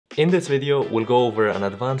In this video, we'll go over an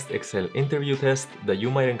advanced Excel interview test that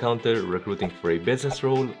you might encounter recruiting for a business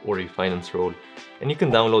role or a finance role. And you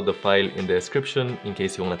can download the file in the description in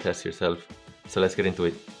case you want to test yourself. So let's get into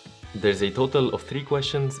it. There's a total of 3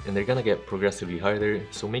 questions and they're gonna get progressively harder,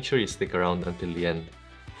 so make sure you stick around until the end.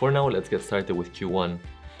 For now, let's get started with Q1.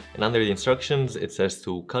 And under the instructions, it says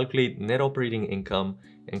to calculate net operating income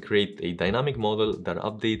and create a dynamic model that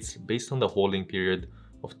updates based on the holding period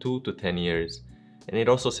of 2 to 10 years. And it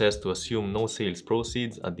also says to assume no sales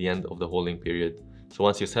proceeds at the end of the holding period. So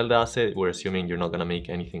once you sell the asset, we're assuming you're not gonna make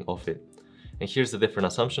anything off it. And here's the different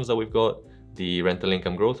assumptions that we've got: the rental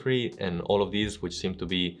income growth rate and all of these, which seem to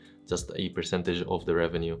be just a percentage of the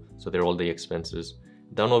revenue. So they're all the expenses.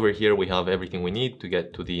 Down over here, we have everything we need to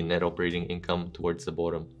get to the net operating income towards the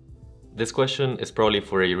bottom. This question is probably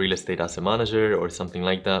for a real estate asset manager or something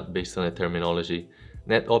like that based on the terminology.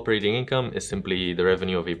 Net operating income is simply the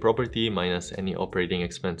revenue of a property minus any operating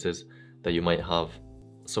expenses that you might have.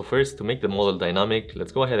 So first, to make the model dynamic,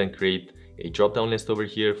 let's go ahead and create a drop-down list over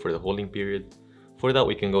here for the holding period. For that,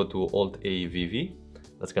 we can go to Alt-A-VV.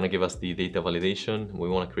 That's gonna give us the data validation. We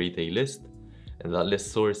wanna create a list, and that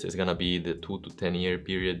list source is gonna be the 2 to 10 year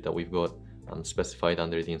period that we've got specified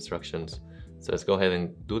under the instructions. So let's go ahead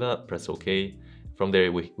and do that, press OK. From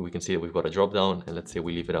there, we can see that we've got a drop-down, and let's say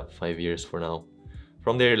we leave it at 5 years for now.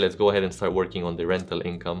 From there, let's go ahead and start working on the rental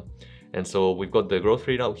income. And so we've got the growth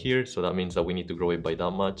rate out here, so that means that we need to grow it by that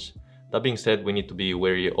much. That being said, we need to be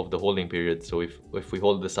wary of the holding period. So if we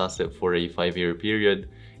hold this asset for a 5-year period,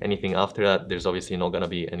 anything after that, there's obviously not gonna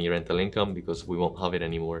be any rental income because we won't have it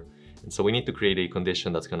anymore. And so we need to create a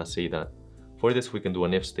condition that's gonna say that. For this, we can do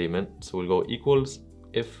an if statement. So we'll go equals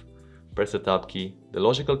if, press the tab key. The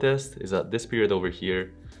logical test is that this period over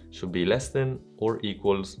here should be less than or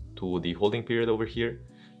equals to the holding period over here.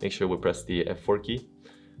 Make sure we press the F4 key,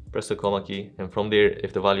 press the comma key, and from there,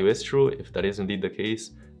 if the value is true, if that is indeed the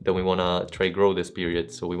case, then we wanna try grow this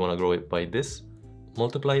period. So we wanna grow it by this,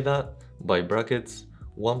 multiply that by brackets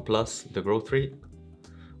 1 plus the growth rate,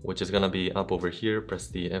 which is gonna be up over here. Press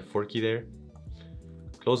the F4 key there,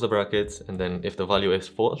 close the brackets, and then if the value is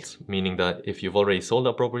false, meaning that if you've already sold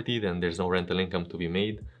a property, then there's no rental income to be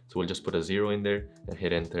made. So we'll just put a 0 in there and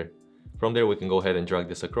hit enter. From there, we can go ahead and drag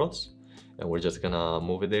this across, and we're just gonna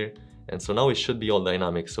move it there. And so now it should be all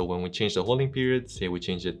dynamic. So when we change the holding period, say we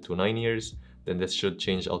change it to 9 years, then this should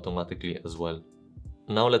change automatically as well.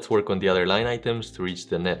 Now let's work on the other line items to reach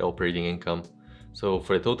the net operating income. So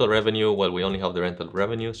for the total revenue, well, we only have the rental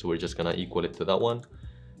revenue, so we're just gonna equal it to that one,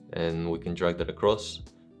 and we can drag that across.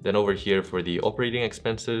 Then over here for the operating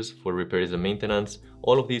expenses, for repairs and maintenance,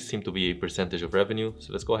 all of these seem to be a percentage of revenue.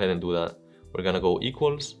 So let's go ahead and do that. We're gonna go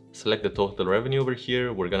equals, select the total revenue over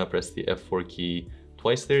here. We're gonna press the F4 key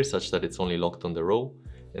twice there such that it's only locked on the row.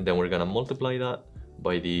 And then we're gonna multiply that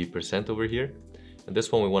by the percent over here. And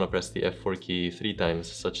this one, we wanna press the F4 key 3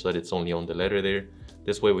 times such that it's only on the letter there.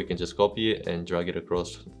 This way we can just copy it and drag it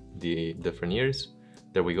across the different years.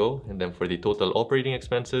 There we go. And then for the total operating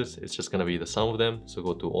expenses, it's just gonna be the sum of them. So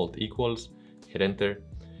go to Alt equals, hit enter.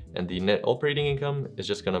 And the net operating income is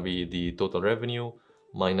just gonna be the total revenue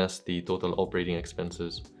minus the total operating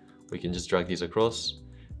expenses. We can just drag these across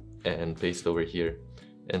and paste over here.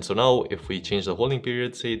 And so now if we change the holding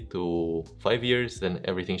period, say to 5 years, then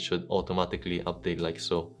everything should automatically update like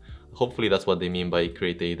so. Hopefully that's what they mean by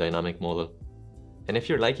create a dynamic model. And if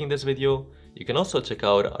you're liking this video, you can also check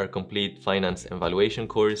out our complete finance and valuation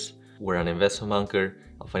course, where an investment banker,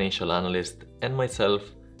 a financial analyst, and myself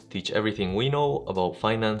teach everything we know about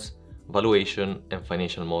finance, valuation, and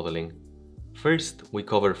financial modeling. First, we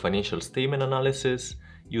cover financial statement analysis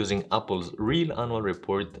using Apple's real annual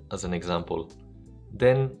report as an example.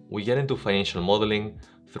 Then, we get into financial modeling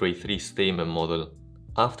through a 3-statement model.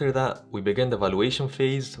 After that, we begin the valuation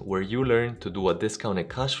phase, where you learn to do a discounted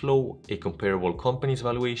cash flow, a comparable company's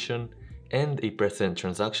valuation, and a present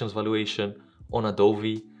transactions valuation on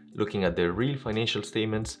Adobe, looking at their real financial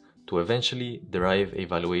statements to eventually derive a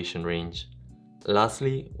valuation range.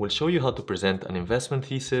 Lastly, we'll show you how to present an investment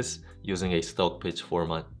thesis using a stock pitch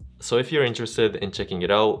format. So if you're interested in checking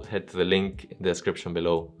it out, head to the link in the description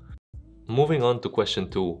below. Moving on to question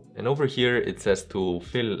 2, and over here it says to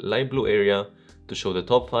fill light blue area to show the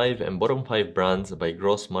top 5 and bottom 5 brands by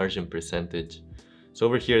gross margin percentage. So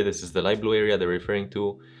over here, this is the light blue area they're referring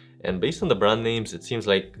to. And based on the brand names, it seems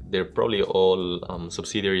like they're probably all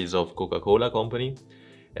subsidiaries of Coca-Cola company.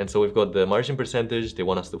 And so we've got the margin percentage. They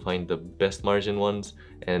want us to find the best margin ones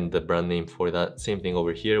and the brand name for that. Same thing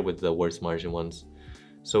over here with the worst margin ones.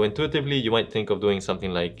 So intuitively, you might think of doing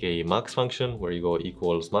something like a max function where you go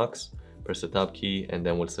equals max, press the tab key, and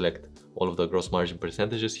then we'll select all of the gross margin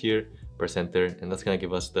percentages here, press enter, and that's gonna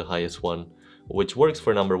give us the highest one, which works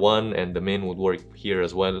for number one, and the min would work here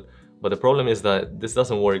as well. But the problem is that this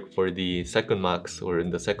doesn't work for the second max, or in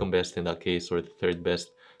the second best in that case, or the third best.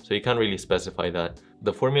 So you can't really specify that.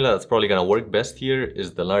 The formula that's probably gonna work best here is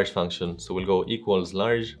the large function. So we'll go equals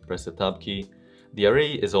large, press the tab key. The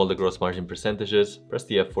array is all the gross margin percentages. Press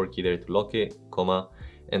the F4 key there to lock it, comma.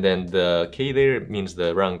 And then the K there means the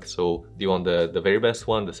rank. So do you want the very best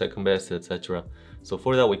one, the second best, etc. So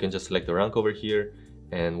for that, we can just select the rank over here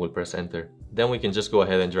and we'll press enter. Then we can just go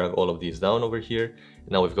ahead and drag all of these down over here.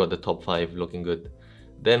 Now we've got the top 5 looking good.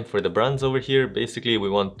 Then for the brands over here, basically we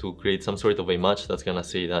want to create some sort of a match that's gonna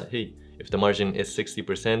say that, hey, if the margin is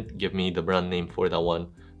 60%, give me the brand name for that one.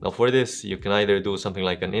 Now for this, you can either do something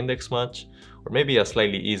like an index match, or maybe a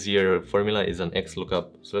slightly easier formula is an xlookup.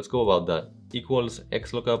 So let's go about that. Equals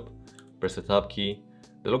xlookup, press the tab key.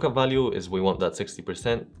 The lookup value is we want that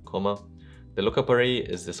 60%, comma. The lookup array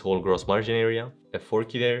is this whole gross margin area, F4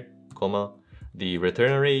 key there, comma. The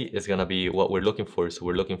return array is gonna be what we're looking for. So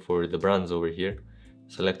we're looking for the brands over here.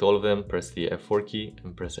 Select all of them, press the F4 key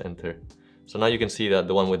and press enter. So now you can see that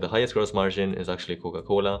the one with the highest gross margin is actually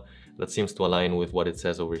Coca-Cola. That seems to align with what it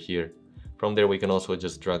says over here. From there, we can also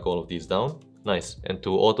just drag all of these down. Nice. And to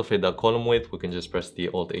auto-fit that column width, we can just press the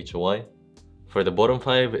Alt-HOI. For the bottom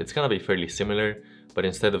 5, it's gonna be fairly similar, but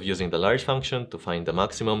instead of using the large function to find the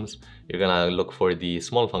maximums, you're gonna look for the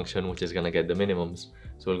small function, which is gonna get the minimums.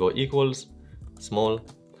 So we'll go equals, small,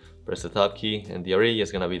 press the tab key, and the array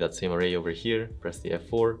is gonna be that same array over here. Press the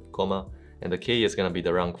F4, comma, and the K is gonna be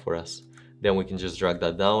the rank for us. Then we can just drag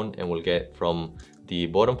that down and we'll get from the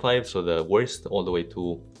bottom 5, so the worst, all the way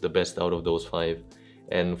to the best out of those 5.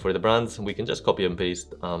 And for the brands, we can just copy and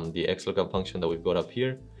paste the xlookup function that we've got up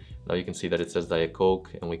here. Now you can see that it says Diet Coke,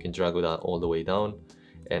 and we can drag that all the way down.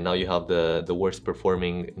 And now you have the worst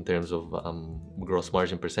performing in terms of gross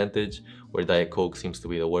margin percentage, where Diet Coke seems to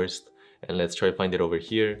be the worst. And let's try to find it over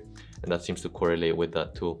here, and that seems to correlate with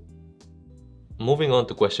that too. Moving on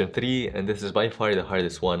to question 3, and this is by far the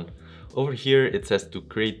hardest one. Over here it says to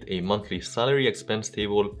create a monthly salary expense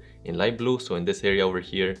table in light blue, so in this area over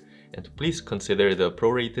here, and to please consider the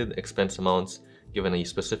prorated expense amounts given a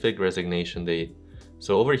specific resignation date.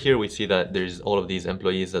 So over here we see that there's all of these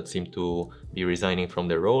employees that seem to be resigning from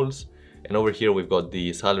their roles, and over here we've got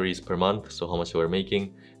the salaries per month, so how much they were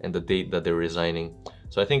making, and the date that they're resigning.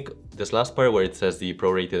 So I think this last part where it says the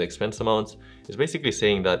prorated expense amounts is basically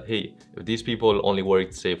saying that, hey, if these people only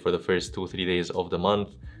worked, say, for the first 2-3 days of the month,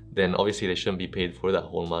 then obviously they shouldn't be paid for that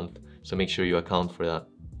whole month. So make sure you account for that.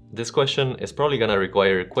 This question is probably gonna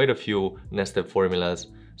require quite a few nested formulas.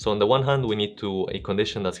 So on the one hand, we need a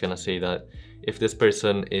condition that's gonna say that if this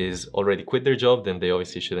person is already quit their job, then they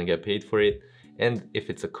obviously shouldn't get paid for it. And if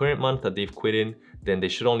it's a current month that they've quit in, then they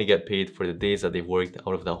should only get paid for the days that they've worked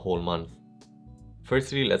out of that whole month.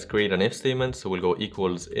 Firstly, let's create an if statement. So we'll go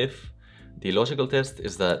equals if. The logical test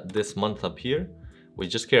is that this month up here, we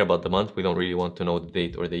just care about the month. We don't really want to know the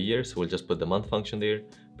date or the year. So we'll just put the month function there,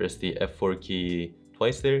 press the F4 key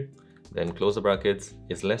twice there, then close the brackets,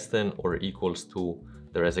 is less than or equals to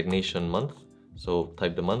the resignation month. So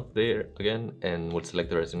type the month there again, and we'll select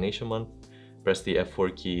the resignation month. Press the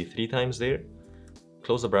F4 key 3 times there,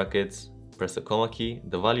 close the brackets, press the comma key.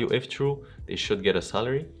 The value, if true, they should get a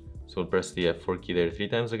salary. So we'll press the F4 key there 3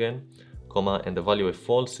 times again, comma, and the value if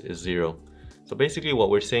false is 0. So basically what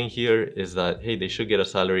we're saying here is that, hey, they should get a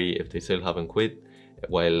salary if they still haven't quit,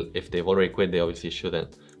 while if they've already quit, they obviously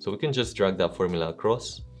shouldn't. So we can just drag that formula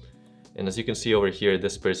across. And as you can see over here,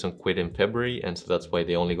 this person quit in February, and so that's why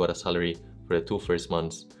they only got a salary for the 2 first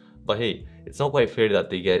months. But hey, it's not quite fair that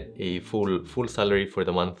they get a full salary for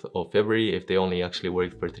the month of February if they only actually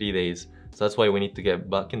worked for 3 days. So that's why we need to get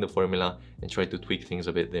back in the formula and try to tweak things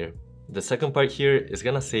a bit there. The second part here is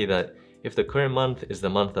gonna say that if the current month is the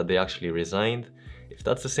month that they actually resigned, if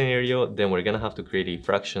that's the scenario, then we're gonna have to create a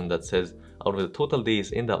fraction that says out of the total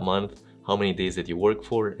days in that month, how many days did you work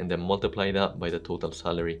for, and then multiply that by the total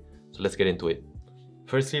salary. So let's get into it.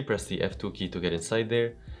 Firstly, press the F2 key to get inside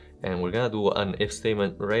there, and we're gonna do an if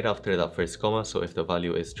statement right after that first comma, so if the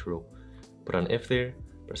value is true. Put an if there,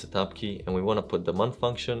 press the tab key, and we wanna put the month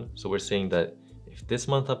function, so we're saying that if this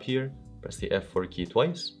month up here, press the F4 key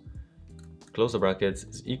twice, close the brackets,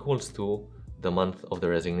 is equals to the month of the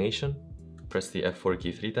resignation, press the F4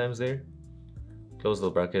 key 3 times there, close the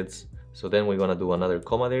brackets. So then we're gonna do another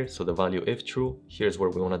comma there, so the value if true, here's where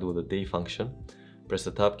we wanna do the day function. Press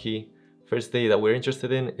the tab key, first day that we're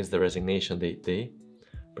interested in is the resignation date day,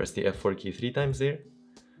 press the F4 key 3 times there.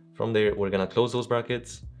 From there, we're gonna close those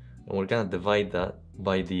brackets, and we're gonna divide that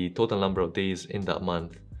by the total number of days in that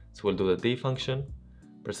month. So we'll do the day function,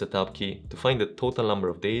 press the tab key. To find the total number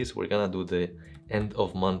of days, we're gonna do the end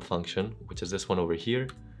of month function, which is this one over here.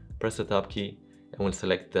 Press the tab key and we'll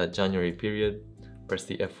select the January period. Press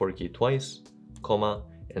the F4 key twice, comma,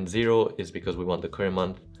 and 0 is because we want the current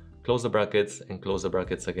month. Close the brackets and close the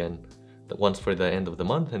brackets again. The one's for the end of the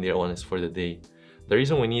month and the other one is for the day. The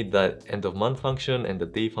reason we need that end of month function and the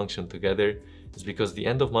day function together is because the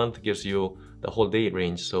end of month gives you the whole date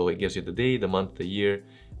range. So it gives you the day, the month, the year.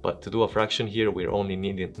 But to do a fraction here, we're only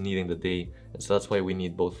needing the day. And so that's why we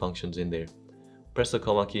need both functions in there. Press the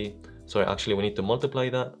comma key. Sorry, actually we need to multiply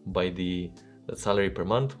that by the salary per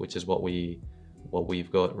month, which is what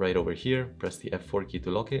we've got right over here. Press the F4 key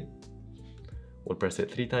to lock it. We'll press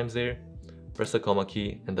it 3 times there. Press the comma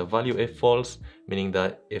key and the value if false, meaning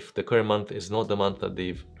that if the current month is not the month that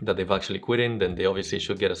they've actually quit in, then they obviously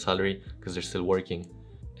should get a salary because they're still working.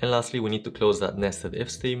 And lastly, we need to close that nested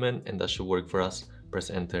if statement, and that should work for us. Press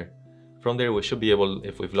enter. From there, we should be able,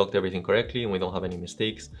 if we've locked everything correctly and we don't have any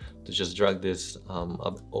mistakes, to just drag this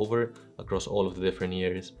up over across all of the different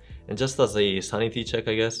years. And just as a sanity check,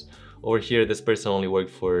 I guess, over here, this person only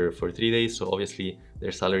worked for 3 days, so obviously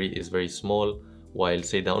their salary is very small. While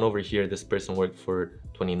say down over here, this person worked for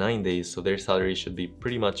 29 days, so their salary should be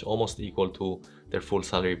pretty much almost equal to their full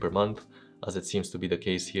salary per month, as it seems to be the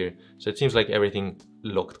case here. So it seems like everything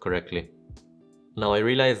looked correctly. Now I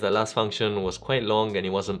realized the last function was quite long and it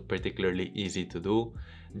wasn't particularly easy to do.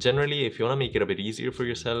 Generally, if you want to make it a bit easier for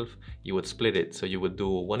yourself, you would split it. So you would do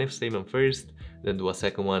one if statement first, then do a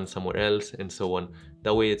second one somewhere else, and so on.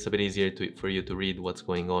 That way it's a bit easier for you to read what's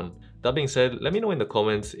going on. That being said, let me know in the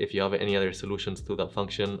comments if you have any other solutions to that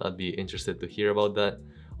function. I'd be interested to hear about that.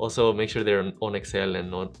 Also, make sure they're on Excel and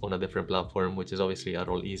not on a different platform, which is obviously a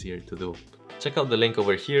lot easier to do. Check out the link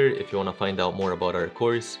over here if you want to find out more about our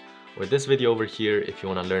course, or this video over here if you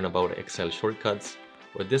want to learn about Excel shortcuts,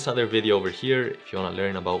 or this other video over here if you want to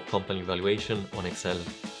learn about company valuation on Excel.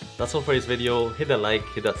 That's all for this video. Hit that like,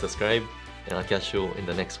 hit that subscribe, and I'll catch you in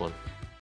the next one.